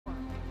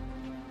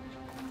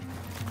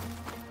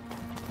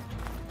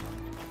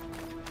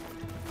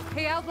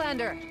Hey,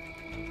 Outlander!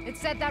 It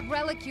said that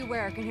relic you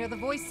wear can hear the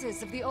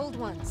voices of the old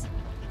ones.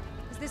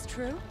 Is this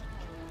true?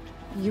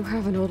 You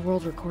have an old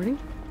world recording?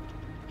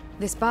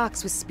 This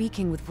box was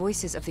speaking with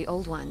voices of the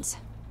old ones.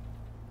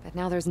 But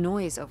now there's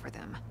noise over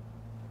them.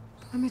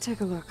 Let me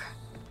take a look.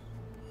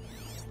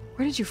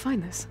 Where did you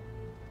find this?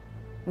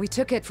 We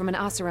took it from an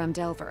Oseram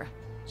Delver.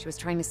 She was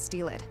trying to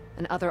steal it,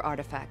 and other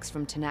artifacts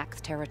from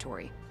Tenakth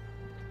territory.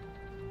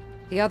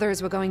 The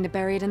others were going to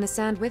bury it in the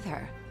sand with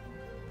her.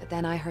 But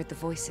then I heard the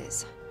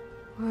voices.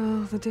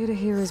 Well, the data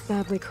here is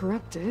badly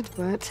corrupted,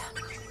 but...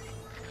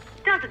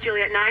 Delta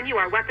Juliet 9, you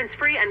are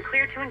weapons-free and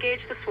clear to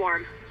engage the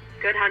swarm.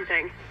 Good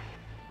hunting.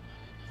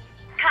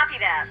 Copy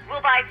that.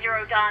 We'll buy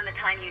Zero Dawn the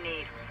time you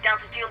need.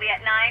 Delta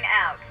Juliet 9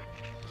 out.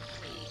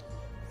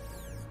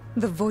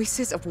 The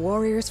voices of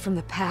warriors from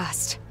the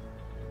past.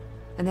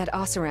 And that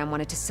Oseram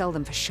wanted to sell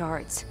them for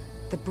shards.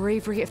 The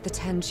bravery of the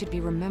 10 should be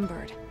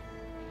remembered.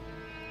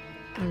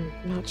 I'm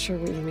not sure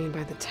what you mean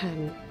by the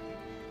 10.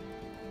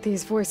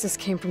 These voices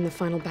came from the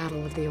final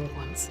battle of the Old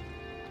Ones.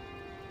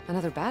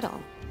 Another battle?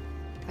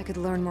 I could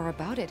learn more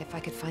about it if I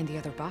could find the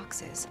other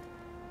boxes.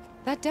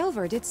 That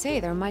Delver did say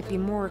there might be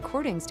more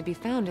recordings to be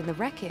found in the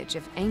wreckage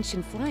of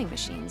ancient flying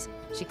machines.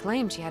 She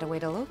claimed she had a way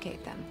to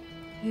locate them.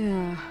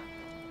 Yeah.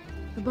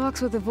 The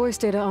box with the voice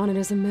data on it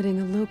is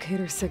emitting a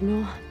locator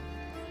signal.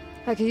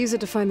 I could use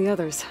it to find the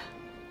others.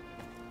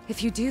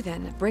 If you do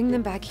then, bring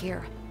them back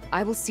here.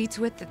 I will see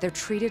to it that they're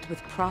treated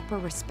with proper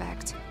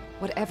respect.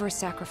 Whatever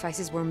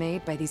sacrifices were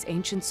made by these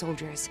ancient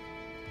soldiers,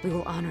 we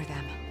will honor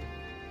them.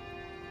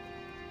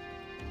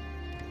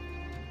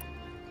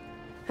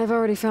 I've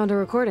already found a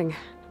recording.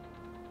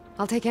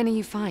 I'll take any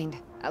you find.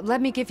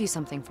 Let me give you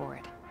something for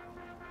it.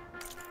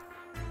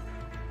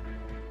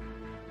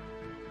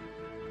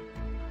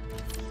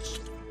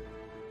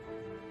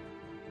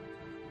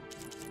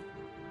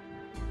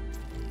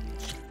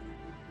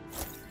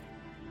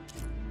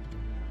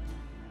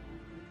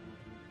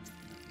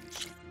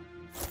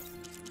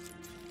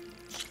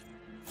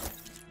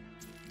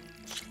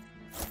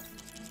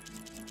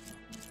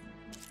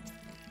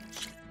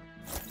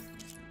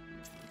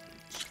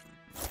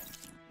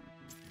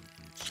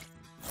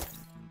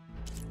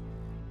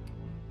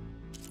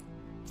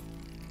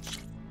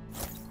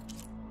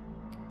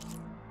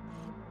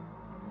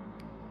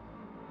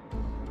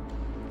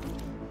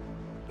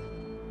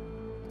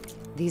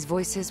 These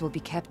voices will be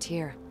kept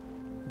here.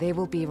 They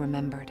will be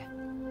remembered.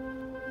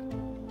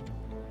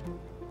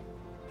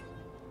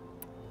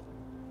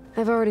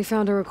 I've already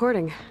found a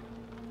recording.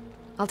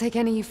 I'll take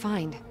any you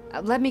find.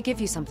 Let me give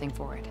you something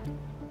for it.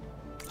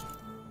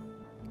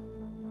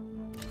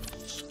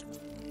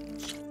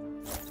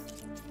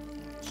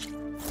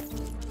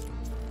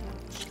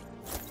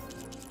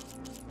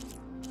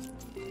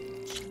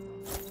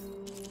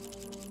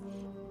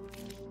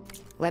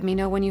 Let me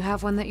know when you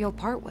have one that you'll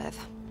part with.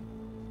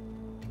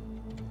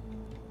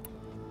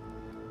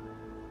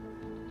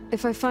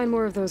 If I find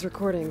more of those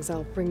recordings,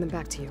 I'll bring them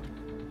back to you.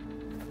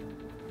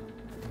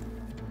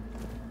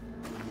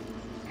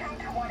 10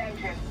 to 1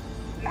 engine.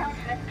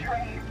 Mountainous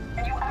terrain,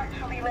 and you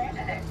actually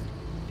landed it.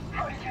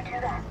 How did you do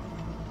that?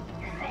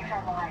 You saved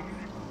our lives.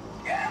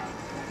 Yeah.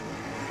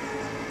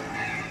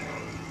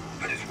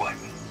 But it's what?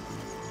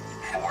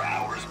 4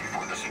 hours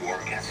before the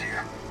swarm gets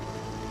here.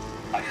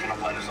 I should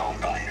have let us all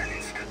die in an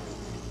instant.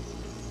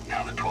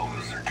 Now the 12 of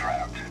us are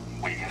trapped,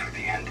 waiting for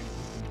the end.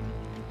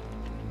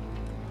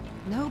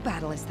 No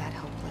battle is that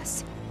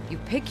hopeless. You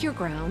pick your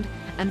ground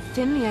and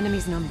thin the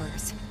enemy's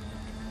numbers.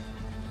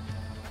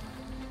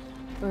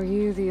 Are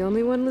you the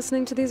only one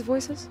listening to these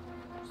voices?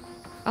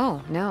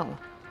 Oh, no.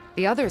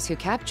 The others who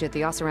captured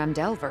the Oseram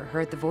Delver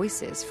heard the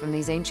voices from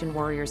these ancient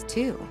warriors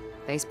too.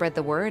 They spread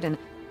the word, and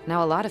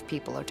now a lot of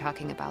people are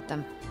talking about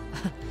them.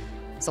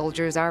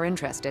 Soldiers are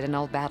interested in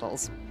old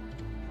battles.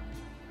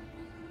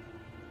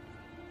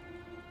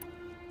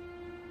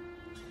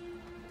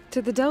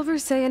 Did the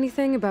Delvers say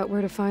anything about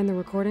where to find the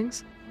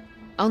recordings?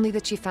 Only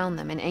that she found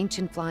them in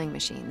ancient flying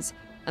machines,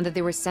 and that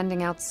they were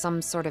sending out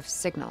some sort of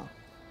signal.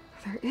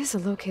 There is a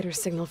locator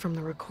signal from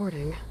the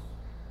recording.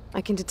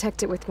 I can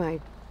detect it with my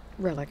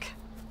relic.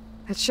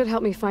 That should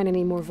help me find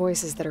any more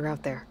voices that are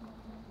out there.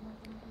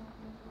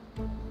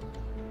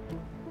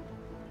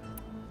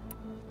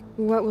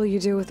 What will you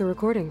do with the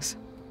recordings?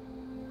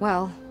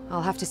 Well,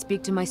 I'll have to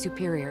speak to my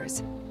superiors,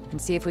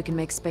 and see if we can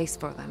make space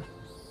for them.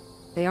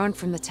 They aren't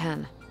from the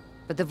 10.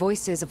 But the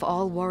voices of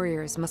all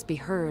warriors must be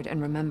heard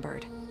and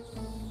remembered.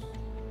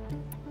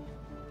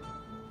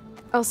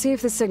 I'll see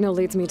if the signal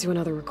leads me to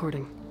another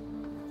recording.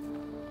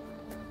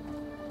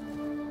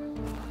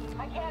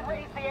 I can't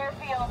raise the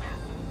airfield.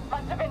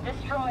 Must have been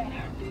destroyed.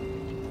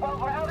 Well,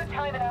 we're out of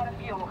time and out of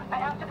fuel. I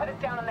have to put us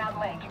down on that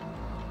lake.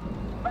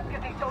 Let's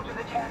give these soldiers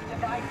a chance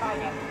to die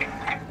fighting.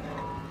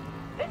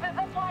 This is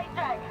the flight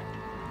deck.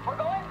 We're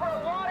going for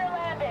a water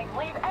landing.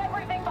 Leave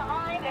everything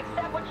behind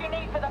except what you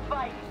need for the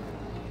fight.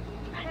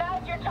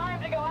 Now's your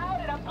time to go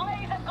out in a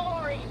blaze of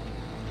glory!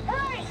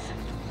 Race!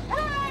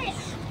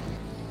 Race!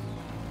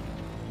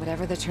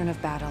 Whatever the turn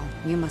of battle,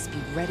 you must be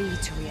ready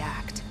to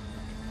react.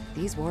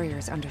 These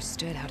warriors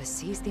understood how to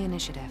seize the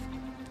initiative.